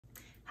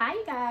Hi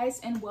you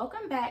guys, and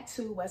welcome back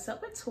to What's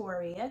Up with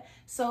Toria.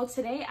 So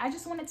today I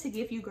just wanted to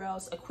give you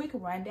girls a quick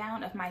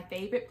rundown of my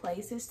favorite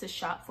places to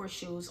shop for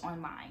shoes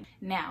online.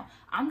 Now,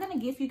 I'm going to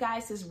give you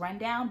guys this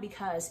rundown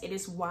because it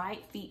is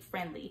wide feet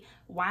friendly.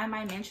 Why am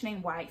I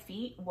mentioning wide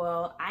feet?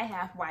 Well, I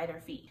have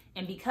wider feet,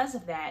 and because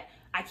of that,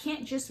 I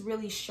can't just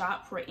really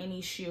shop for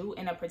any shoe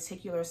in a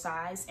particular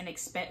size and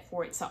expect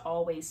for it to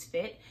always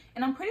fit.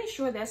 And I'm pretty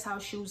sure that's how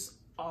shoes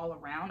all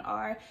around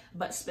are,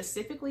 but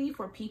specifically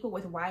for people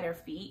with wider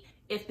feet,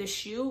 if the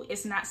shoe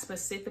is not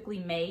specifically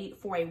made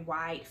for a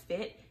wide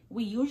fit,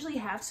 we usually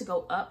have to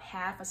go up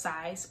half a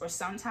size or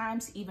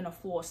sometimes even a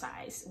full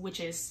size, which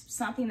is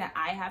something that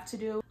I have to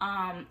do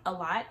a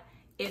lot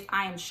if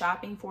I am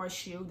shopping for a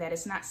shoe that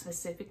is not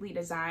specifically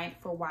designed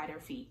for wider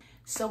feet.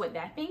 So with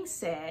that being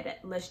said,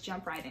 let's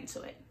jump right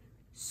into it.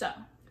 So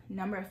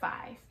number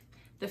 5,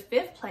 the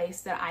 5th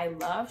place that I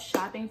love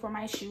shopping for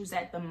my shoes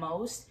at the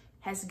most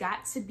has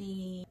got to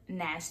be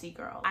Nasty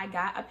Girl. I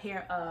got a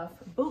pair of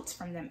boots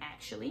from them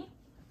actually.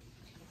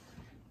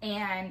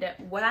 And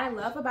what I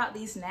love about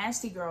these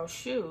Nasty Girl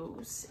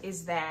shoes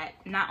is that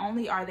not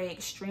only are they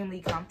extremely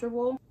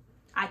comfortable,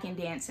 I can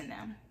dance in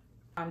them.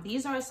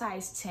 These are a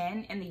size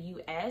 10 in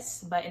the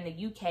US, but in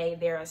the UK,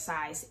 they're a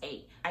size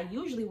 8. I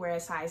usually wear a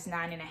size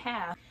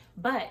 9.5,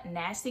 but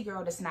Nasty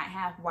Girl does not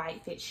have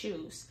wide fit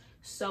shoes.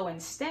 So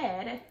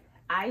instead,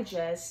 I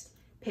just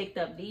picked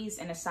up these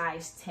in a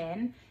size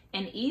 10.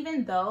 And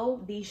even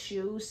though these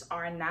shoes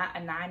are not a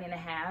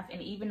 9.5,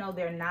 and even though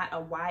they're not a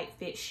wide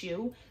fit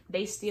shoe,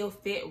 they still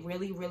fit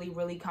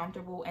really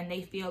comfortable, and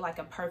they feel like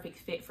a perfect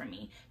fit for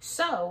me.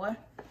 So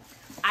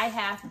I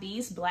have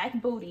these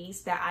black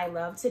booties that I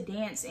love to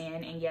dance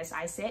in. And yes,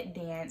 I said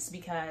dance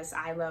because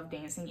I love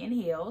dancing in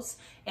heels,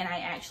 and I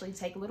actually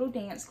take little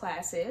dance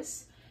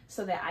classes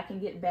so that I can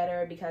get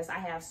better because I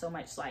have too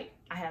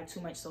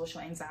much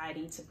social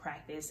anxiety to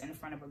practice in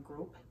front of a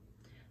group.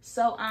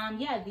 So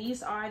yeah,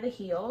 these are the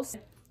heels.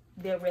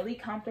 They're really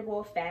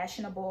comfortable,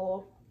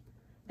 fashionable.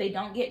 They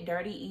don't get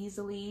dirty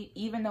easily,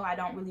 even though I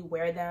don't really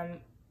wear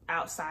them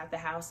outside the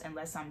house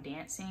unless I'm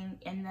dancing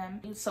in them.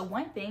 So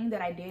one thing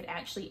that I did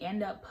actually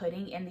end up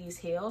putting in these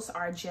heels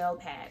are gel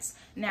pads.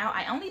 Now,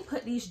 I only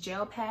put these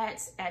gel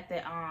pads at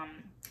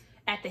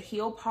the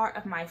heel part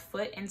of my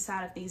foot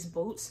inside of these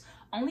boots,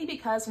 only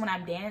because when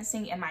I'm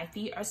dancing and my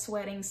feet are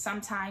sweating,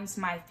 sometimes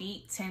my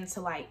feet tend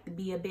to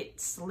be a bit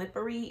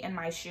slippery in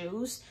my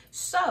shoes.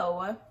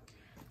 So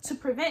to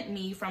prevent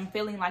me from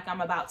feeling like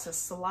I'm about to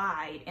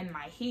slide in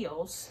my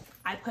heels,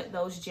 I put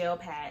those gel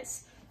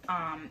pads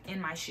in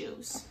my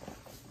shoes.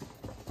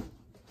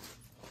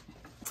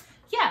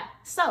 Yeah,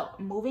 so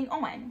moving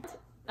on.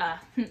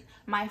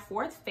 My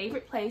 4th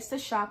favorite place to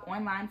shop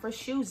online for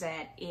shoes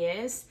at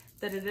is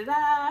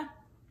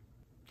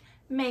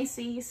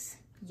Macy's.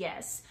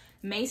 Yes,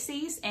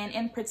 Macy's, and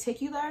in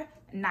particular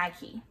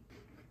Nike.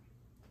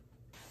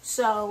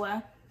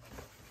 So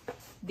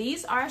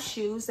these are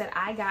shoes that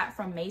I got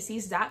from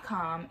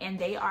Macy's.com, and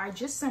they are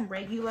just some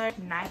regular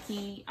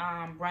Nike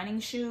running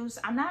shoes.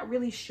 I'm not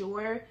really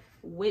sure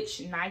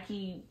which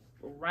Nike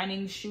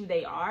running shoe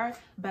they are,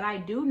 but I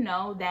do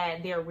know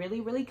that they're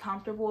really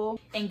comfortable.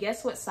 And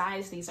guess what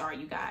size these are,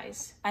 you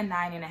guys? A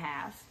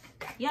 9.5.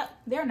 Yep,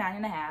 they're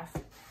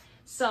 9.5.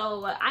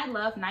 So I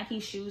love Nike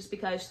shoes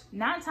because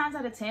 9 times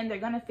out of 10, they're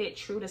gonna fit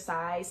true to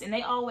size, and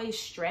they always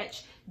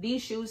stretch.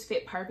 These shoes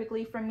fit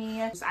perfectly for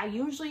me. I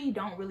usually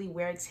don't really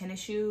wear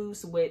tennis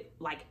shoes with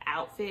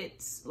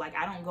outfits.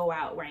 I don't go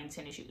out wearing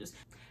tennis shoes.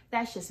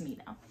 That's just me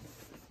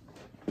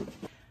though.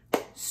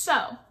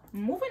 So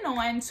moving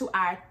on to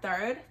our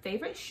 3rd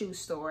favorite shoe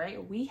store,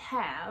 we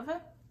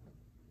have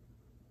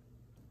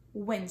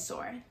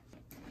Windsor.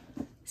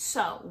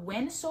 So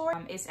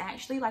Windsor is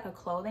actually like a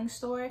clothing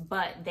store,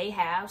 but they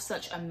have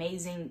such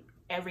amazing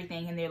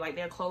everything in there.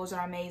 Their clothes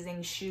are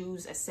amazing,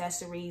 shoes,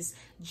 accessories,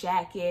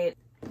 jacket,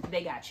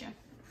 they got you.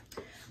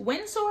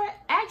 Windsor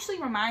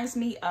actually reminds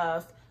me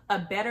of a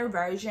better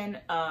version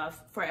of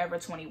Forever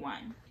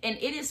 21. And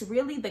it is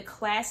really the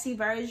classy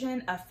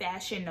version of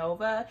Fashion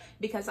Nova,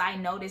 because I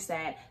noticed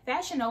that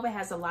Fashion Nova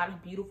has a lot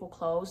of beautiful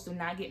clothes, do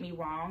not get me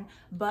wrong,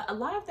 but a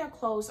lot of their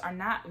clothes are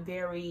not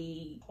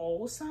very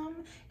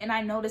wholesome. And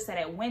I noticed that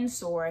at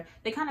Windsor,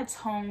 they kind of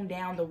tone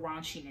down the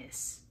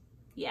raunchiness.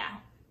 Yeah.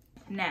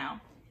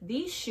 Now,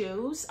 these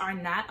shoes are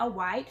not a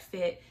wide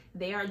fit.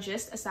 They are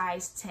just a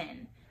size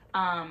 10.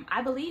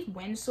 I believe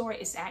Windsor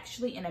is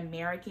actually an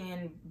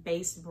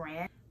American-based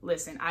brand.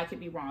 Listen, I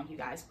could be wrong, you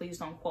guys. Please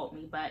don't quote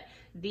me. But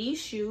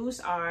these shoes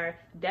are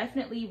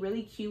definitely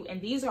really cute. And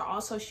these are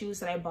also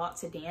shoes that I bought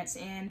to dance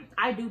in.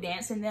 I do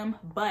dance in them,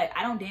 but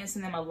I don't dance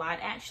in them a lot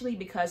actually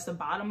because the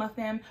bottom of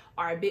them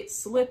are a bit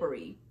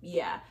slippery.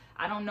 Yeah,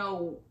 I don't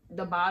know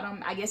the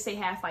bottom. I guess they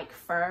have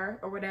fur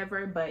or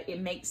whatever, but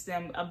it makes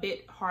them a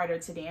bit harder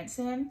to dance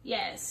in.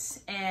 Yes,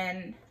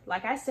 and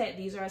like I said,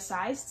 these are a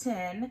size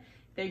 10.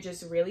 They're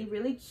just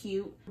really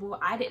cute. Well,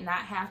 I did not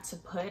have to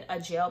put a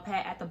gel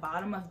pad at the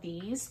bottom of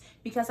these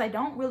because I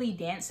don't really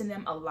dance in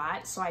them a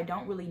lot, so I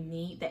don't really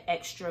need the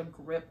extra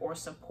grip or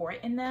support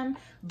in them.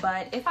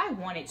 But if I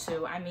wanted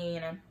to, I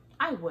mean,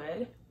 I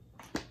would.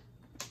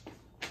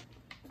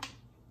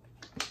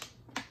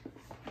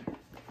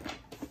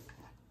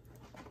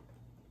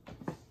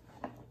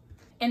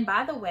 And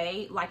by the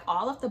way, like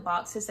all of the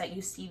boxes that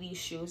you see these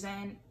shoes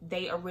in,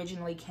 they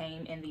originally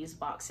came in these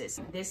boxes.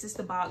 This is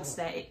the box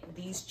that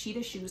these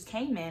cheetah shoes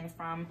came in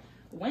from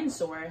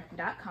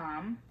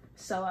Windsor.com.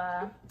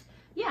 So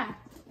yeah.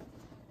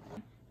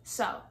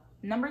 So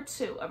number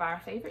 2 of our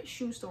favorite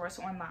shoe stores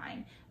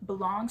online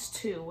belongs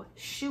to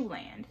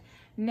Shoeland.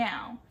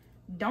 Now,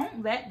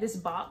 don't let this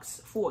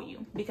box fool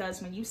you,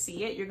 because when you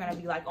see it, you're gonna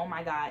be like, oh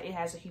my God, it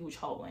has a huge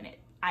hole in it.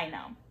 I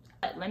know.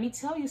 But let me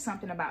tell you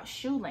something about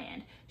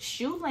Shoeland.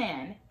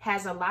 Shoeland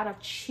has a lot of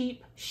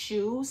cheap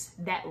shoes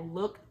that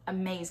look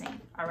amazing,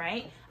 all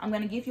right? I'm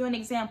gonna give you an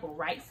example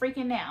right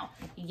freaking now.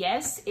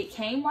 Yes, it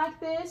came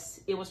like this.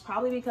 It was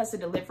probably because the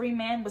delivery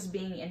man was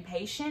being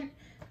impatient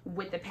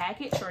with the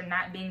package or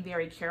not being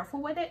very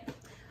careful with it.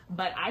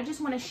 But I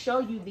just wanna show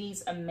you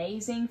these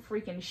amazing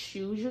freaking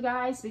shoes, you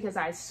guys, because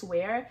I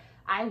swear,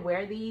 I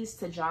wear these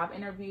to job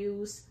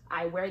interviews.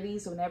 I wear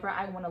these whenever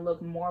I want to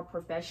look more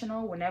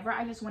professional, whenever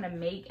I just want to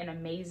make an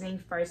amazing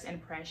first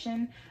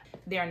impression.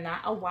 They're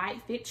not a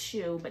wide fit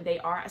shoe, but they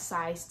are a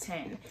size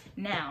 10.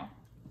 Now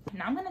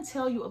I'm going to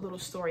tell you a little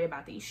story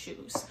about these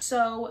shoes.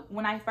 So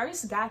when I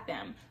first got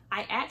them,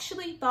 I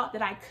actually thought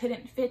that I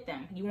couldn't fit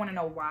them. You want to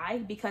know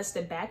why? Because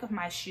the back of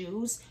my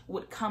shoes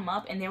would come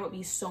up and there would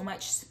be so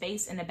much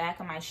space in the back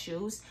of my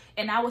shoes.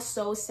 And I was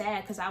so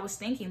sad because I was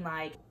thinking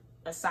like,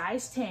 a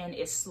size 10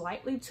 is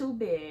slightly too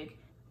big.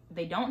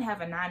 They don't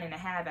have a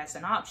 9.5 as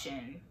an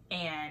option,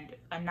 and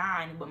a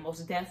 9 would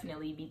most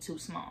definitely be too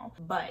small.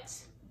 But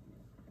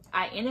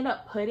I ended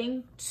up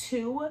putting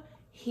 2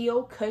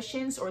 heel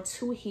cushions or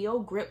 2 heel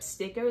grip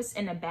stickers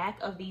in the back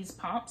of these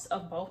pumps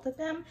of both of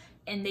them,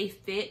 and they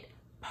fit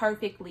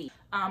perfectly.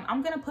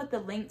 I'm gonna put the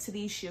link to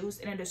these shoes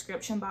in the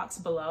description box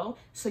below,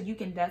 so you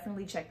can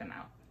definitely check them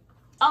out.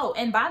 Oh,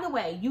 and by the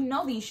way, you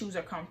know these shoes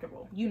are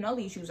comfortable. You know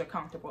these shoes are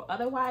comfortable.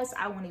 Otherwise,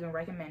 I won't even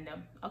recommend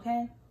them,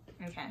 okay?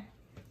 Okay.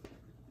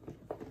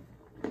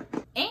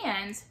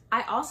 And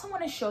I also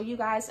want to show you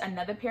guys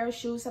another pair of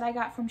shoes that I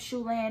got from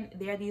Shoeland.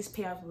 They're these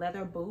pair of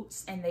leather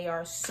boots, and they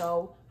are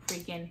so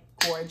freaking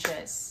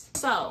gorgeous.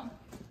 So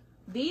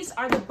these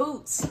are the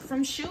boots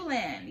from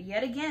Shoeland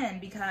yet again,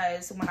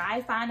 because when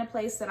I find a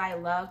place that I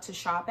love to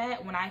shop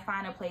at, when I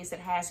find a place that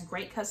has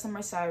great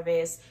customer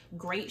service,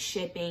 great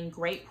shipping,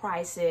 great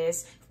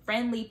prices,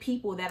 friendly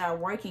people that are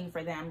working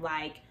for them,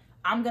 like,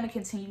 I'm gonna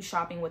continue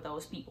shopping with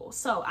those people.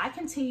 So I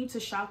continue to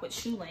shop with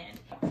Shoeland.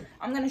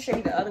 I'm gonna show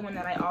you the other one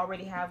that I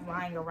already have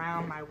lying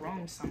around my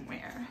room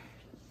somewhere.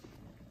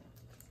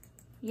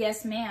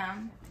 Yes,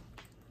 ma'am.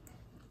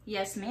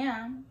 Yes,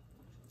 ma'am.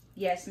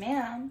 Yes,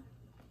 ma'am.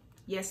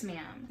 Yes,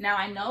 ma'am. Now,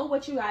 I know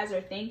what you guys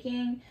are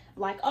thinking,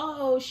 like,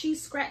 oh, she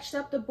scratched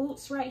up the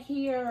boots right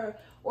here,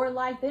 or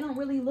like, they don't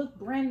really look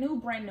brand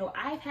new.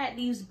 I've had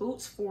these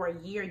boots for a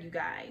year, you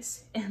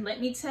guys. And let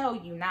me tell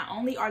you, not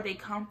only are they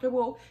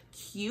comfortable,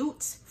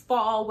 cute,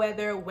 fall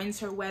weather,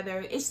 winter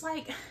weather, it's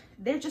like,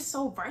 they're just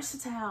so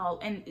versatile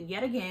and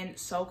yet again,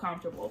 so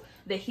comfortable.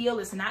 The heel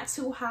is not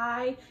too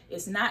high,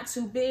 it's not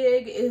too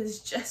big, it's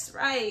just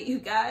right, you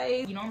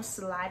guys. You know, I'm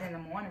sliding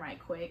them on right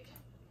quick.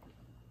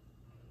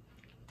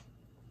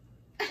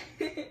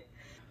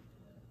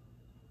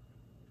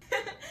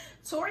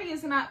 Tori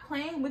is not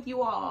playing with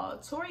you all.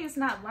 Tori is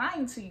not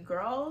lying to you,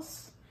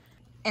 girls.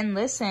 And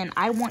listen,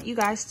 I want you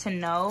guys to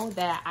know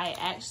that I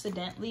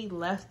accidentally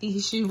left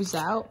these shoes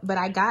out, but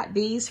I got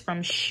these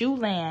from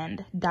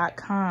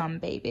Shoeland.com,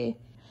 baby.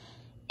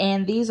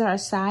 And these are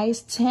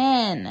size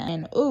 10.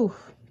 And ooh,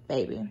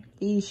 baby,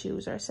 these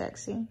shoes are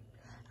sexy.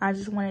 I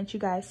just wanted you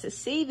guys to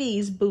see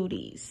these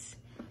booties.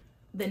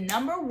 The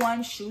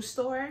 #1 shoe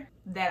store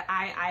that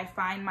I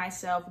find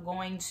myself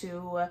going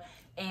to,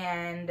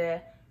 and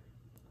it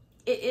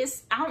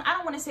is, I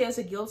don't want to say it's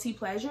a guilty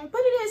pleasure, but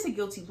it is a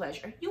guilty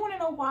pleasure. You want to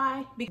know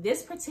why? Because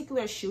this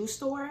particular shoe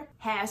store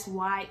has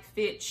wide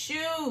fit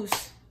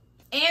shoes,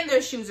 and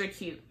their shoes are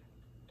cute.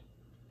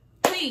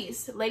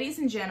 Please, ladies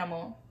and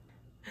gentlemen,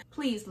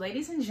 please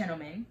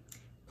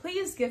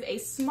give a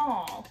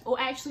small, or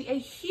actually a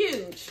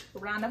huge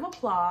round of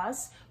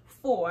applause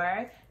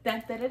for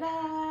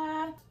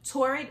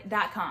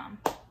Torrid.com.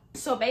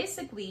 So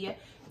basically,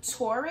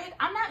 Torrid,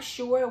 I'm not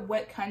sure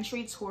what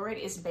country Torrid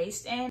is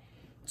based in.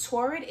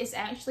 Torrid is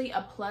actually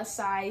a plus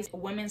size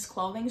women's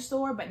clothing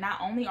store, but not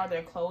only are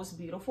their clothes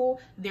beautiful,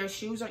 their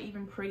shoes are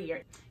even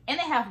prettier. And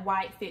they have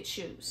wide fit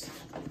shoes.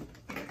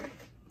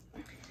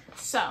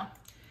 So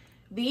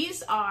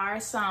these are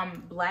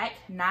some black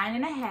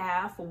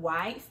 9.5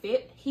 wide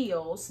fit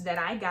heels that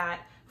I got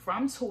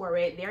from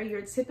Torrid. They're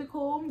your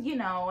typical, you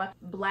know,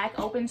 black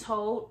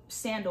open-toed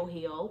sandal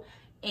heel.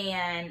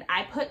 And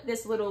I put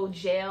this little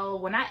gel,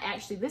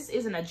 this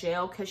isn't a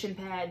gel cushion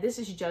pad, this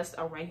is just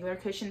a regular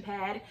cushion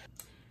pad.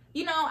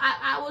 You know,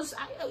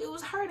 it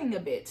was hurting a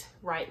bit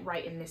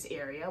right in this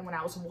area when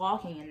I was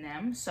walking in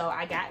them. So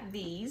I got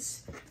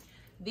these.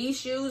 These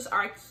shoes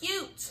are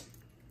cute.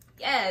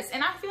 Yes,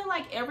 and I feel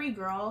like every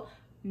girl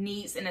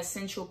needs an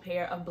essential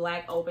pair of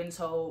black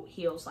open-toe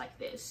heels like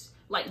this.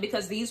 Like,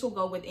 because these will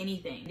go with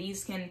anything.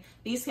 These can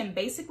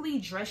basically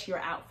dress your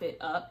outfit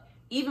up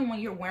even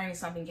when you're wearing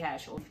something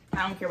casual.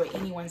 I don't care what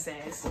anyone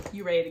says,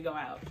 you're ready to go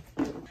out.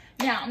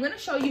 Now, I'm gonna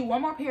show you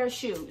one more pair of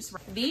shoes.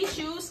 These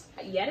shoes,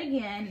 yet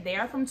again, they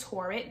are from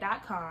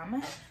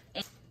Torrid.com.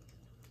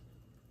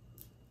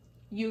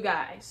 You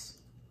guys,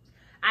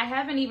 I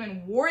haven't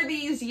even wore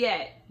these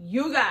yet.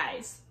 You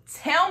guys,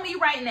 tell me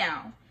right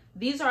now.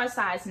 These are a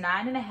size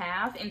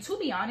 9.5, and to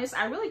be honest,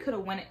 I really could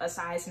have went a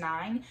size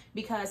 9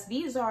 because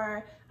these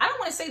are, I don't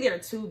want to say they're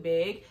too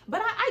big,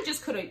 but I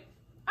just could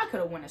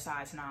have went a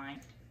size 9.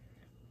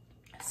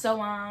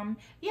 So,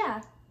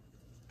 yeah.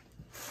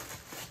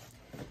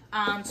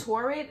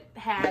 Torrid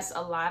has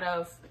a lot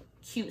of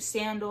cute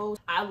sandals.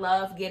 I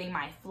love getting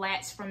my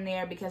flats from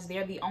there because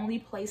they're the only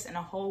place in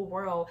the whole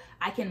world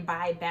I can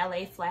buy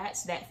ballet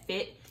flats that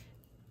fit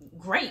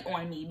great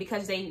on me,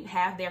 because they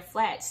have their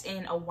flats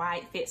in a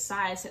wide fit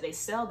size that they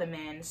sell them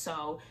in.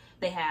 So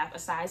they have a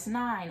size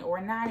 9 or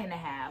a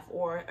 9.5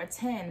 or a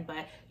 10,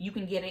 but you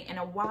can get it in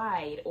a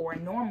wide or a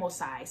normal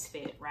size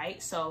fit,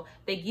 right? So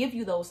they give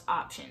you those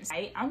options,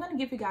 right? I'm gonna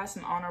give you guys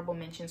some honorable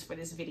mentions for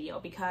this video,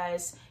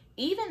 because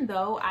even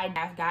though I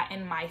have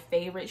gotten my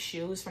favorite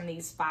shoes from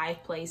these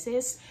 5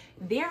 places,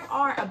 there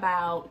are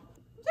about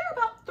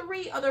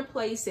 3 other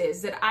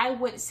places that I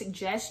would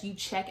suggest you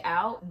check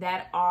out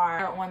that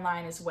are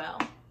online as well.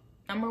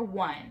 Number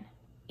 1,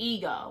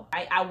 Ego.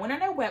 I went on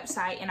their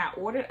website and I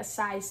ordered a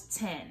size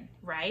 10,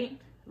 right?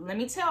 Let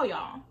me tell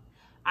y'all,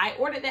 I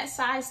ordered that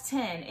size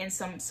 10 in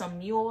some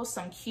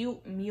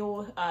cute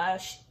mule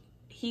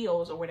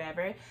heels or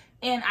whatever,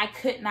 and I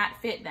could not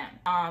fit them.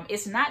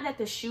 It's not that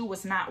the shoe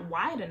was not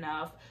wide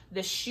enough.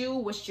 The shoe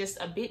was just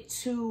a bit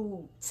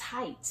too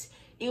tight.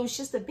 It was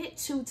just a bit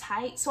too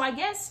tight. So I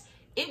guess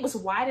it was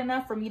wide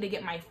enough for me to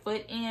get my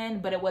foot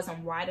in, but it wasn't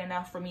wide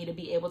enough for me to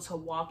be able to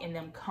walk in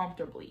them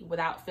comfortably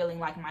without feeling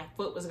like my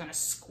foot was gonna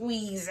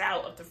squeeze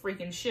out of the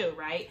freaking shoe,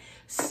 right?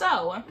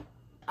 So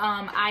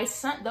I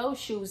sent those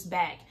shoes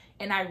back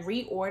and I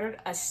reordered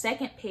a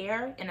second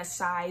pair in a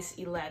size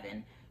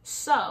 11.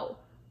 So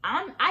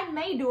I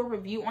may do a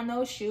review on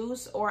those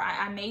shoes, or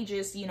I may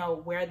just, you know,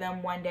 wear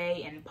them one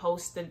day and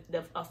post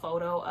a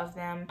photo of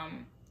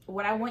them.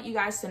 What I want you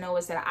guys to know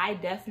is that I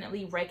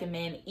definitely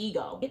recommend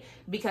Ego,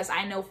 because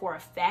I know for a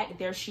fact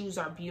their shoes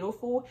are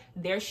beautiful.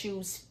 Their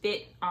shoes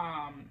fit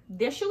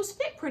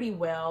pretty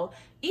well.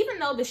 Even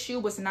though the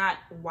shoe was not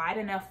wide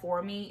enough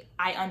for me,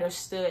 I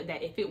understood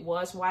that if it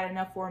was wide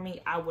enough for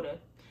me, I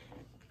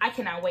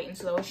cannot wait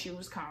until those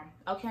shoes come,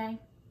 okay?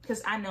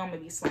 Because I know I'm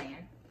gonna be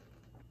slaying.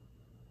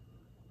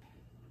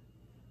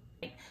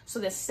 So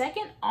the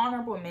second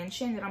honorable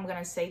mention that I'm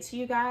gonna say to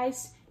you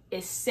guys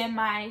is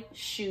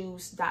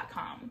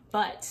semishoes.com,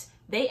 but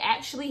they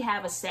actually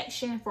have a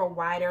section for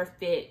wider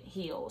fit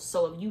heels.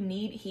 So if you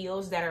need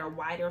heels that are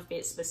wider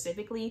fit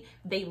specifically,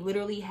 they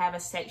literally have a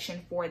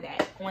section for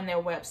that on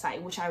their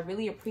website, which I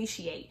really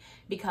appreciate,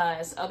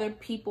 because other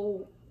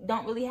people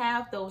don't really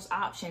have those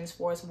options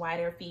for us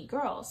wider feet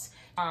girls.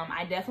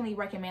 I definitely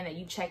recommend that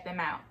you check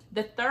them out.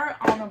 The third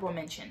honorable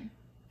mention,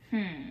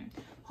 who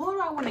do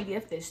I want to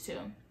give this to?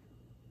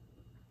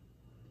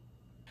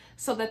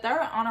 So the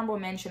third honorable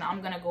mention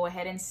I'm going to go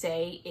ahead and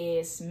say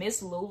is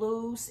Miss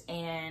Lulu's,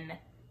 and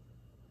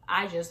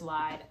I just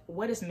lied.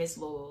 What is Miss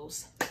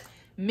Lulu's?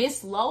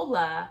 Miss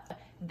Lola,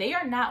 they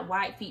are not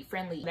wide feet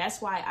friendly.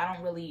 That's why I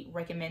don't really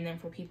recommend them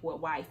for people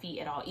with wide feet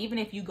at all. Even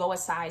if you go a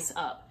size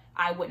up,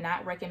 I would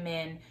not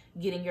recommend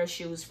getting your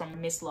shoes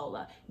from Miss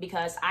Lola,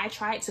 because I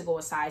tried to go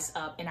a size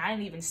up and I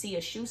didn't even see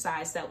a shoe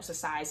size that was a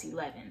size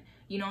 11.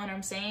 You know what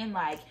I'm saying?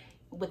 Like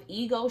with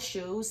Ego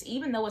shoes,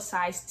 even though a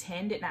size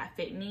 10 did not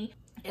fit me,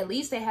 at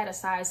least they had a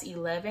size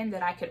 11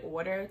 that I could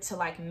order to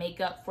like make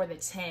up for the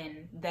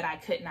 10 that I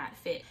could not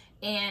fit.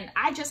 And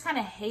I just kind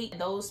of hate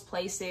those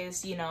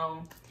places, you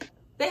know.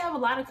 They have a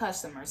lot of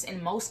customers,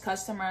 and most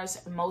customers,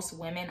 most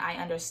women, I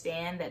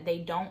understand that they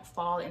don't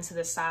fall into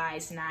the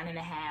size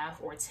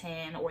 9.5 or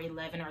 10 or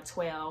 11 or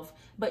 12.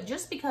 But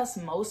just because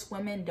most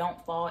women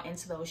don't fall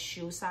into those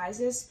shoe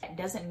sizes, that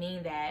doesn't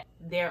mean that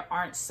there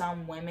aren't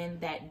some women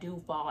that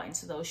do fall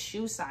into those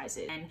shoe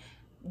sizes. And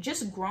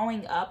just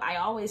growing up, I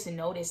always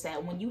noticed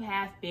that when you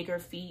have bigger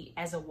feet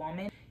as a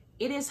woman,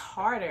 it is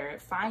harder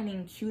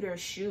finding cuter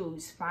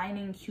shoes,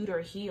 finding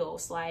cuter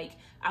heels. Like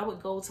I would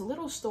go to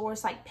little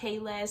stores like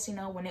Payless, you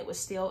know, when it was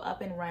still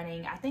up and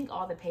running. I think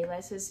all the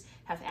Paylesses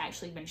have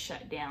actually been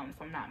shut down,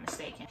 if I'm not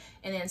mistaken.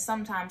 And then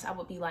sometimes I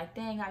would be like,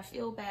 dang, I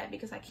feel bad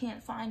because I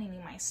can't find any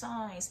of my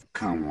size.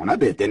 Come on, I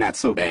bet they're not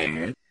so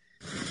bad.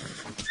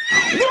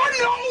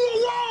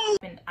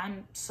 And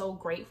I'm so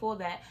grateful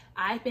that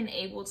I've been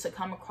able to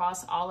come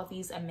across all of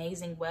these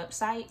amazing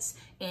websites,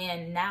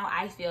 and now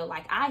I feel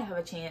like I have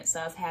a chance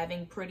of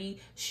having pretty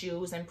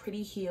shoes and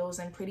pretty heels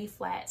and pretty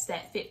flats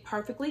that fit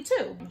perfectly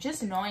too.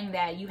 Just knowing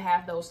that you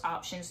have those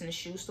options in the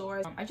shoe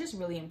stores are just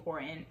really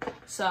important.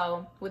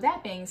 So with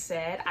that being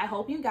said, I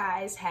hope you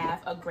guys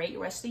have a great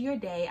rest of your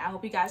day. I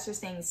hope you guys are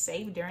staying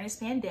safe during this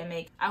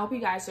pandemic. I hope you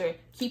guys are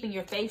keeping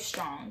your faith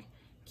strong.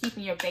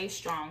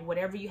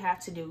 Whatever you have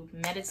to do,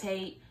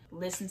 meditate,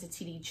 listen to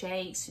TD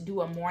Jakes,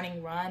 do a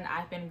morning run.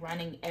 I've been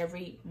running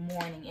every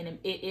morning, and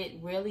it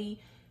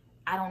really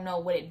I don't know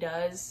what it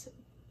does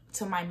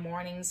to my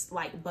mornings,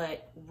 like,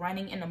 but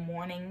running in the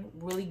morning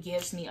really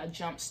gives me a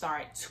jump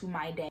start to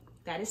my day.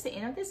 That is the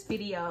end of this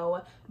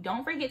video.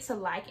 Don't forget to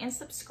like and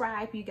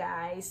subscribe, you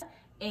guys,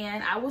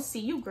 and I will see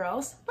you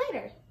girls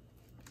later.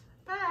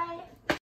 Bye.